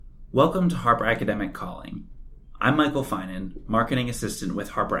Welcome to Harper Academic Calling. I'm Michael Finan, Marketing Assistant with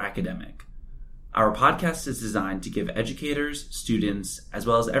Harper Academic. Our podcast is designed to give educators, students, as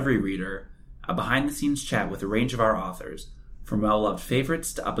well as every reader, a behind-the-scenes chat with a range of our authors, from well-loved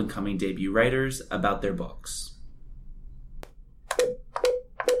favorites to up-and-coming debut writers about their books.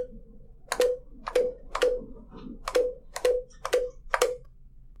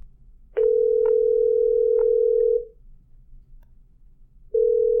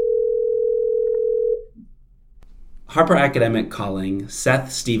 Harper Academic Calling Seth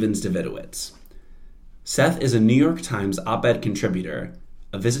Stephens-Davidowitz. Seth is a New York Times op-ed contributor,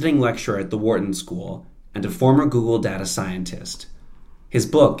 a visiting lecturer at the Wharton School, and a former Google data scientist. His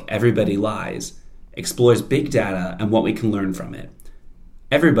book, Everybody Lies, explores big data and what we can learn from it.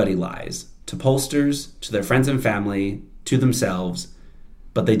 Everybody lies, to pollsters, to their friends and family, to themselves,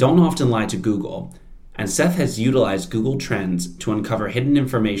 but they don't often lie to Google, and Seth has utilized Google Trends to uncover hidden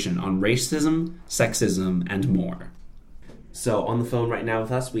information on racism, sexism, and more. So on the phone right now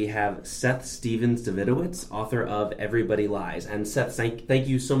with us, we have Seth Stephens-Davidowitz, author of Everybody Lies. And Seth, thank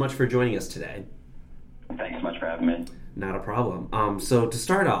you so much for joining us today. Thanks so much for having me. Not a problem. So to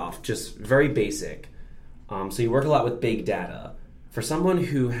start off, just very basic. So you work a lot with big data. For someone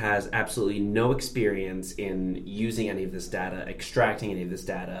who has absolutely no experience in using any of this data, extracting any of this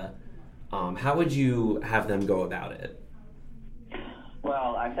data, how would you have them go about it?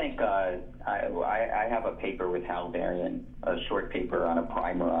 Well, I think I have a paper with Hal Varian, a short paper on a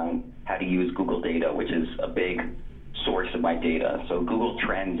primer on how to use Google data, which is a big source of my data. So Google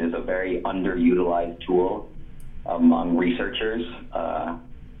Trends is a very underutilized tool among researchers.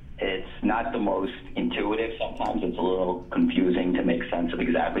 It's not the most intuitive. Sometimes it's a little confusing to make sense of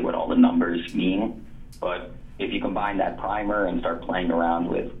exactly what all the numbers mean. But if you combine that primer and start playing around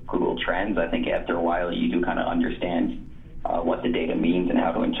with Google Trends, I think after a while you do kind of understand what the data means and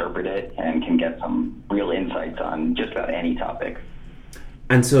how to interpret it, and can get some real insights on just about any topic.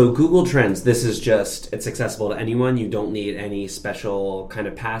 And so Google Trends, this is just, it's accessible to anyone? You don't need any special kind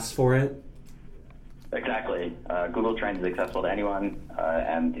of pass for it? Exactly. Google Trends is accessible to anyone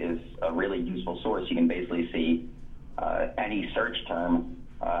and is a really useful source. You can basically see any search term,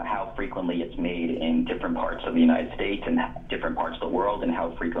 how frequently it's made in different parts of the United States and different parts of the world, and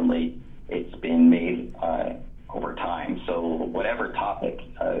how frequently it's been made over time. So whatever topic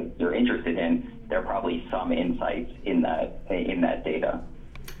you're interested in, there are probably some insights in that data.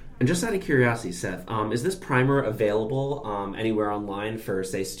 And just out of curiosity, Seth, is this primer available anywhere online for,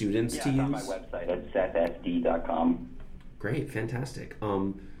 say, students to use? Yeah, it's on my website at sethsd.com. Great, fantastic.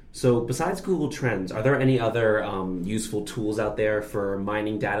 So besides Google Trends, are there any other useful tools out there for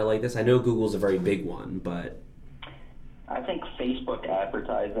mining data like this? I know Google's a very big one, but I think Facebook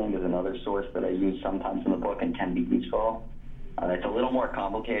advertising is another source that I use sometimes in the book and can be useful. It's a little more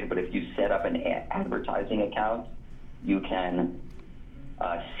complicated, but if you set up an advertising account, you can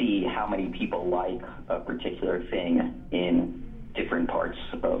see how many people like a particular thing in different parts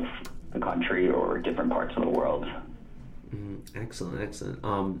of the country or different parts of the world. Excellent.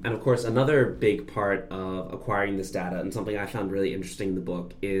 And of course, another big part of acquiring this data, and something I found really interesting in the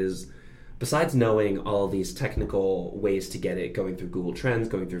book, is besides knowing all of these technical ways to get it, going through Google Trends,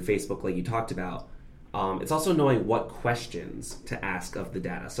 going through Facebook like you talked about, it's also knowing what questions to ask of the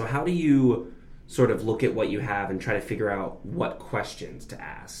data. So how do you sort of look at what you have and try to figure out what questions to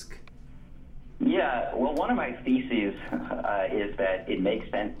ask? Yeah, well, one of my theses is that it makes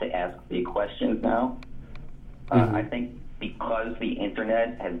sense to ask big questions now. I think because the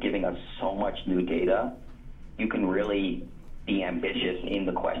internet has given us so much new data, you can really be ambitious in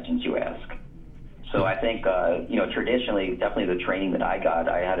the questions you ask. So I think, traditionally, definitely the training that I got,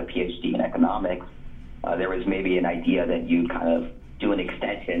 I had a PhD in economics. There was maybe an idea that you'd kind of do an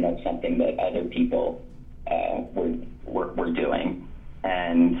extension of something that other people were doing.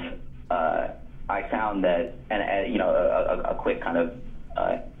 And I found that, a quick kind of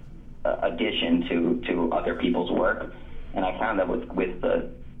addition to other people's work, and I found that with the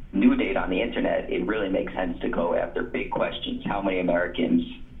new data on the internet, it really makes sense to go after big questions. How many Americans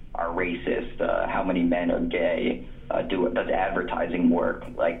are racist? How many men are gay? Does advertising work?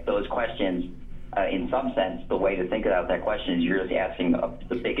 Like those questions, in some sense, the way to think about that question is you're just asking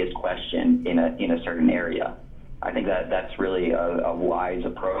the biggest question in a certain area. I think that's really a wise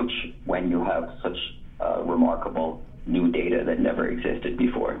approach when you have such remarkable new data that never existed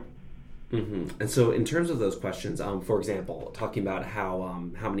before. Mm-hmm. And so in terms of those questions, for example, talking about how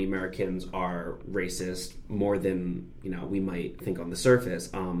many Americans are racist more than, we might think on the surface,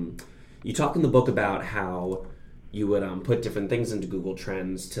 you talk in the book about how you would put different things into Google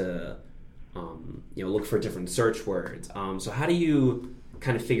Trends to look for different search words. So how do you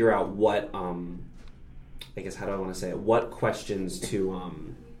kind of figure out what, I guess, how do I want to say it? What questions to,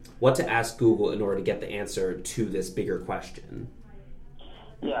 what to ask Google in order to get the answer to this bigger question?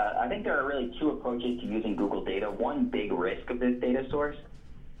 Yeah, I think there are really two approaches to using Google data. One big risk of this data source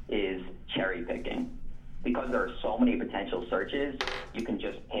is cherry picking. Because there are so many potential searches, you can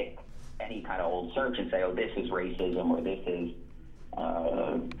just pick any kind of old search and say, oh, this is racism, or this is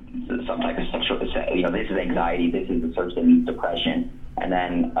some type of sexual, this is anxiety, this is the search that means depression, and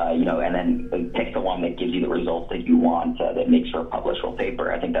then, and then pick the one that gives you the results that you want, that makes for a publishable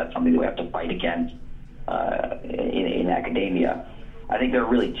paper. I think that's something that we have to fight against in academia. I think there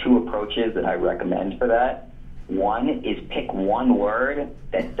are really two approaches that I recommend for that. One is pick one word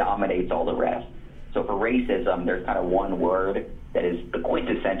that dominates all the rest. So for racism, there's kind of one word that is the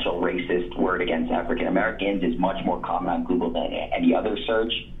quintessential racist word against African Americans, is much more common on Google than any other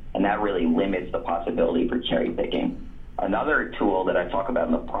search, and that really limits the possibility for cherry picking. Another tool that I talk about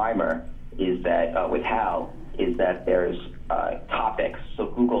in the primer is that with HAL is that there's topics. So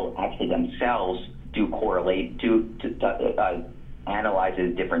Google actually themselves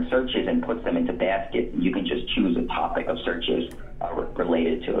analyzes different searches and puts them into baskets. You can just choose a topic of searches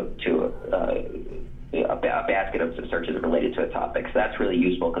related to a basket of searches related to a topic. So that's really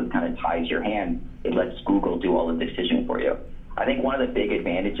useful because it kind of ties your hand. It lets Google do all the decision for you. I think one of the big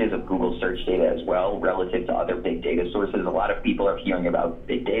advantages of Google search data as well, relative to other big data sources, a lot of people are hearing about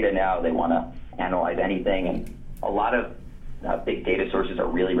big data now. They want to analyze anything, and a lot of big data sources are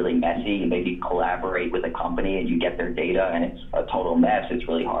really, really messy. You maybe collaborate with a company and you get their data and it's a total mess. It's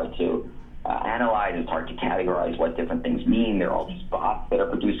really hard to analyze. It's hard to categorize what different things mean. There are all these bots that are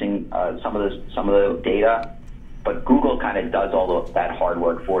producing some of the data, but Google kind of does all of that hard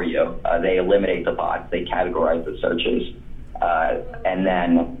work for you. They eliminate the bots, they categorize the searches, and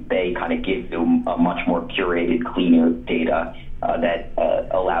then they kind of give you a much more curated, cleaner data that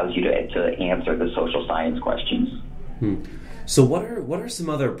allows you to answer the social science questions. So what are some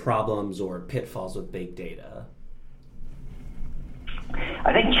other problems or pitfalls with big data?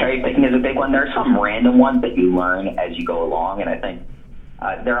 I think cherry picking is a big one. There are some random ones that you learn as you go along, and I think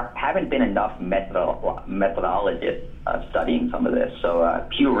there haven't been enough methodologists studying some of this. So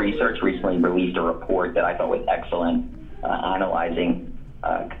Pew Research recently released a report that I thought was excellent, analyzing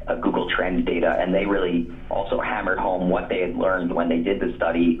Google Trends data, and they really also hammered home what they had learned when they did the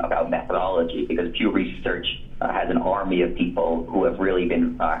study about methodology, because Pew Research has an army of people who have really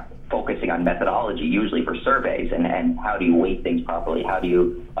been focusing on methodology, usually for surveys, and how do you weight things properly, how do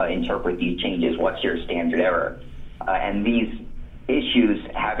you interpret these changes, what's your standard error, and these issues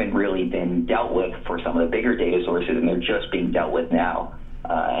haven't really been dealt with for some of the bigger data sources, and they're just being dealt with now.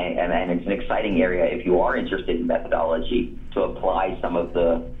 And it's an exciting area if you are interested in methodology to apply some of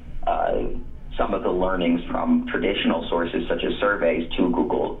the learnings from traditional sources such as surveys to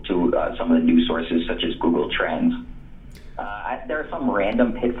Google, to some of the new sources such as Google Trends. There are some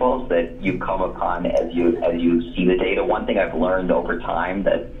random pitfalls that you come upon as you see the data. One thing I've learned over time,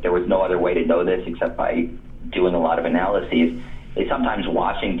 that there was no other way to know this except by doing a lot of analyses, is sometimes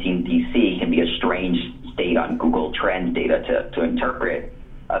Washington, D.C. can be a strange state on Google Trends data to interpret,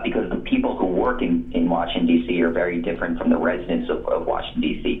 because the people who work in Washington, D.C. are very different from the residents of Washington,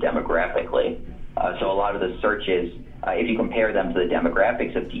 D.C. demographically. So a lot of the searches, if you compare them to the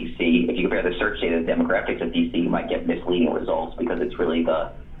demographics of D.C., if you compare the search data to the demographics of D.C., you might get misleading results because it's really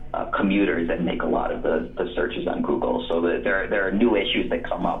the commuters that make a lot of the searches on Google. So there are new issues that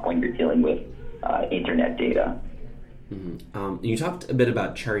come up when you're dealing with internet data. Mm-hmm. You talked a bit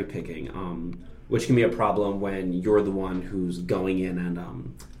about cherry picking, which can be a problem when you're the one who's going in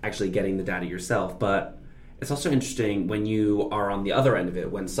and actually getting the data yourself. But it's also interesting when you are on the other end of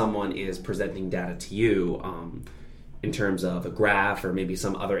it, when someone is presenting data to you in terms of a graph or maybe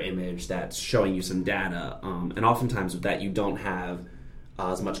some other image that's showing you some data. And oftentimes with that, you don't have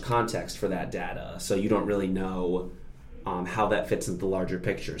as much context for that data, so you don't really know how that fits into the larger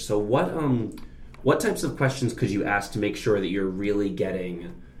picture. So what types of questions could you ask to make sure that you're really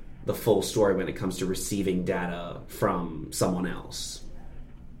getting the full story when it comes to receiving data from someone else?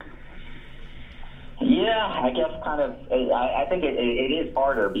 Yeah, I guess I think it is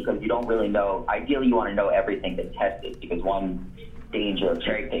harder because you don't really know. Ideally, you want to know everything to test it, because one danger of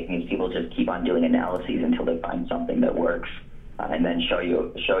cherry picking is people just keep on doing analyses until they find something that works and then show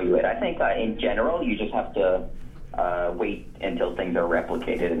you it. I think in general, you just have to wait until things are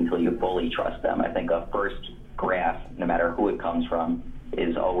replicated until you fully trust them. I think a first graph, no matter who it comes from,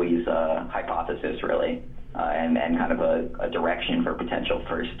 is always a hypothesis, really, and kind of a direction for potential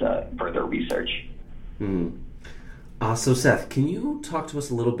further research. So Seth, can you talk to us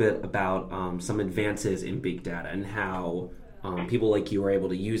a little bit about some advances in big data and how people like you are able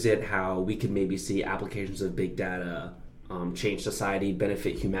to use it, how we could maybe see applications of big data change society,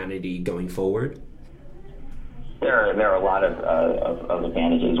 benefit humanity going forward? There are a lot of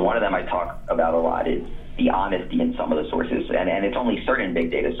advantages. One of them I talk about a lot is the honesty in some of the sources, and it's only certain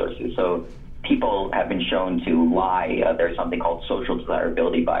big data sources. So people have been shown to lie. There's something called social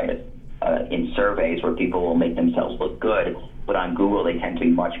desirability bias in surveys where people will make themselves look good, but on Google they tend to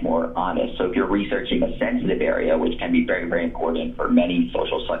be much more honest. So if you're researching a sensitive area, which can be very, very important for many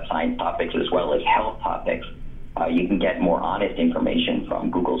social science topics as well as health topics, you can get more honest information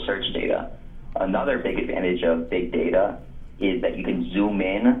from Google search data. Another big advantage of big data is that you can zoom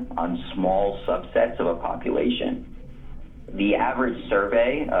in on small subsets of a population. The average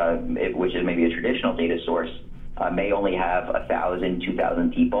survey, which is maybe a traditional data source, may only have 1,000,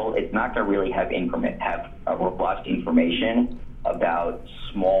 2,000 people. It's not going to really have robust information about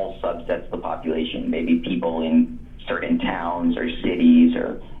small subsets of the population, maybe people in certain towns or cities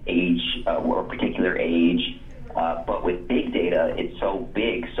or age or particular age. But with big data, it's so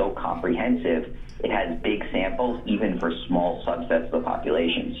big, so comprehensive, it has big samples even for small subsets of the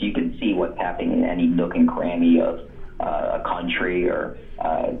population. So you can see what's happening in any nook and cranny of a country or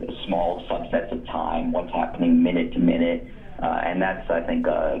small subsets of time, what's happening minute to minute. And that's, I think,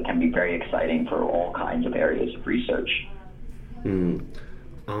 can be very exciting for all kinds of areas of research.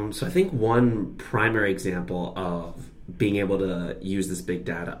 So I think one primary example of being able to use this big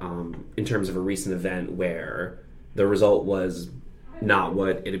data in terms of a recent event where the result was not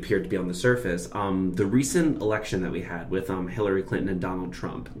what it appeared to be on the surface. The recent election that we had with Hillary Clinton and Donald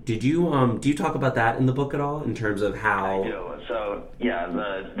Trump. Do you talk about that in the book at all in terms of how? I do. So yeah,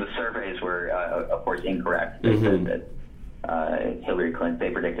 the surveys were of course incorrect. They said that Hillary Clinton.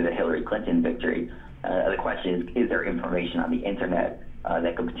 They predicted a Hillary Clinton victory. The question is there information on the internet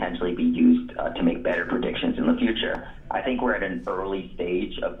that could potentially be used to make better predictions in the future? I think we're at an early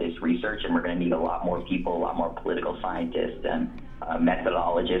stage of this research, and we're going to need a lot more people, a lot more political scientists and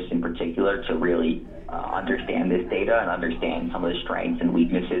methodologists in particular to really understand this data and understand some of the strengths and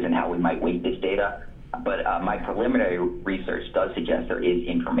weaknesses and how we might weight this data. But my preliminary research does suggest there is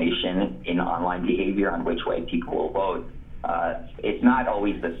information in online behavior on which way people will vote. It's not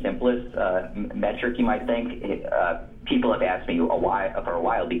always the simplest metric you might think. People have asked me for a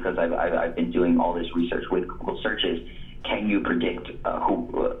while because I've been doing all this research with Google searches. Can you predict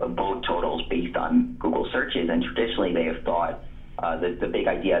vote totals based on Google searches? And traditionally they have thought that the big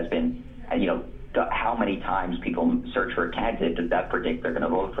idea has been, how many times people search for a candidate, does that predict they're going to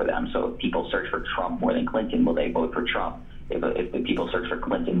vote for them? So if people search for Trump more than Clinton, will they vote for Trump? If people search for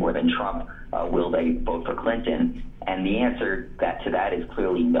Clinton more than Trump, will they vote for Clinton? And the answer to that is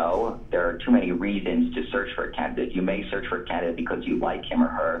clearly no. There are too many reasons to search for a candidate. You may search for a candidate because you like him or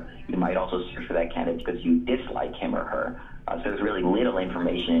her. You might also search for that candidate because you dislike him or her. So there's really little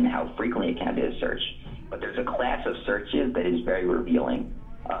information in how frequently a candidate is searched. But there's a class of searches that is very revealing.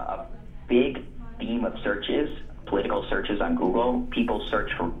 A big theme of searches, political searches on Google, people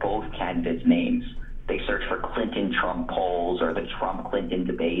search for both candidates' names. They search for Clinton-Trump polls or the Trump-Clinton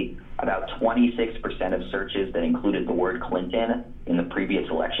debate. About 26% of searches that included the word Clinton in the previous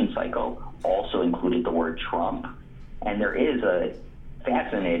election cycle also included the word Trump. And there is a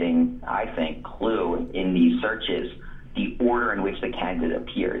fascinating, I think, clue in these searches, the order in which the candidate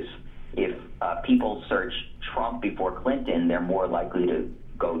appears. If people search Trump before Clinton, they're more likely to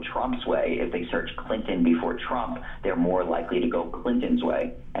go Trump's way. If they search Clinton before Trump, they're more likely to go Clinton's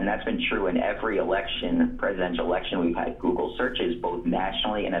way. And that's been true in every election, presidential election. We've had Google searches both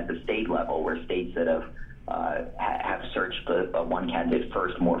nationally and at the state level, where states that have searched the one candidate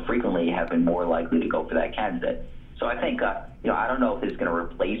first more frequently have been more likely to go for that candidate. So I think, I don't know if it's going to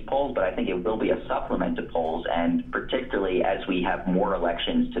replace polls, but I think it will be a supplement to polls, and particularly as we have more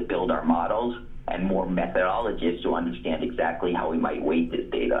elections to build our models and more methodologists to understand exactly how we might weight this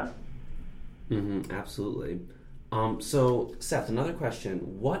data. Absolutely. So, Seth, another question.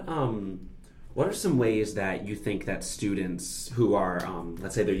 What are some ways that you think that students who are,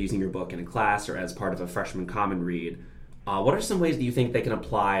 let's say they're using your book in a class or as part of a freshman common read, what are some ways that you think they can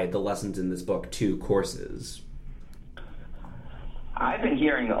apply the lessons in this book to courses? I've been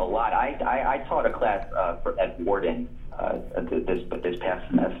hearing a lot. I taught a class at Wharton this past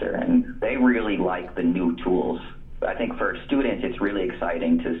semester, and they really like the new tools. I think for students, it's really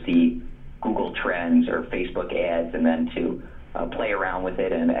exciting to see Google Trends or Facebook ads, and then to play around with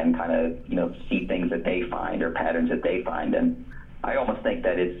it and kind of see things that they find or patterns that they find. And I almost think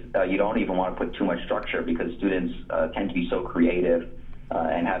that it's you don't even want to put too much structure, because students tend to be so creative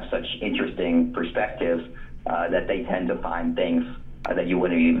and have such interesting perspectives that they tend to find things that you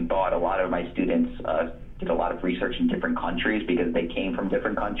wouldn't have even thought. A lot of my students did a lot of research in different countries because they came from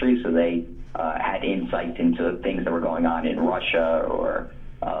different countries, so they had insights into things that were going on in Russia or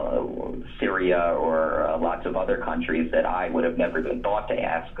Syria or lots of other countries that I would have never even thought to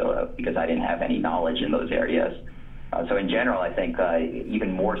ask because I didn't have any knowledge in those areas. So in general, I think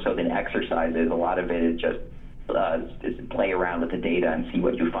even more so than exercises, a lot of it is just play around with the data and see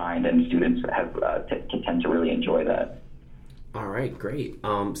what you find, and students have tend to really enjoy that. All right, great.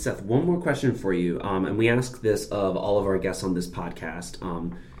 Seth, one more question for you, and we ask this of all of our guests on this podcast.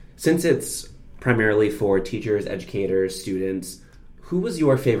 Since it's primarily for teachers, educators, students, who was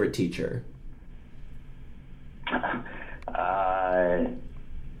your favorite teacher?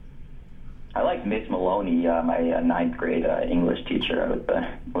 I like Miss Maloney, my ninth grade English teacher.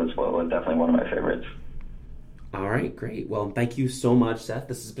 Was definitely one of my favorites. All right, great. Well, thank you so much, Seth.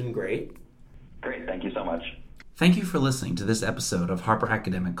 This has been great. Great, thank you so much. Thank you for listening to this episode of Harper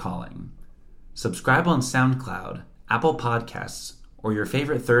Academic Calling. Subscribe on SoundCloud, Apple Podcasts, or your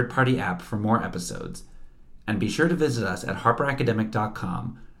favorite third-party app for more episodes. And be sure to visit us at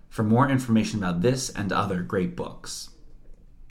harperacademic.com for more information about this and other great books.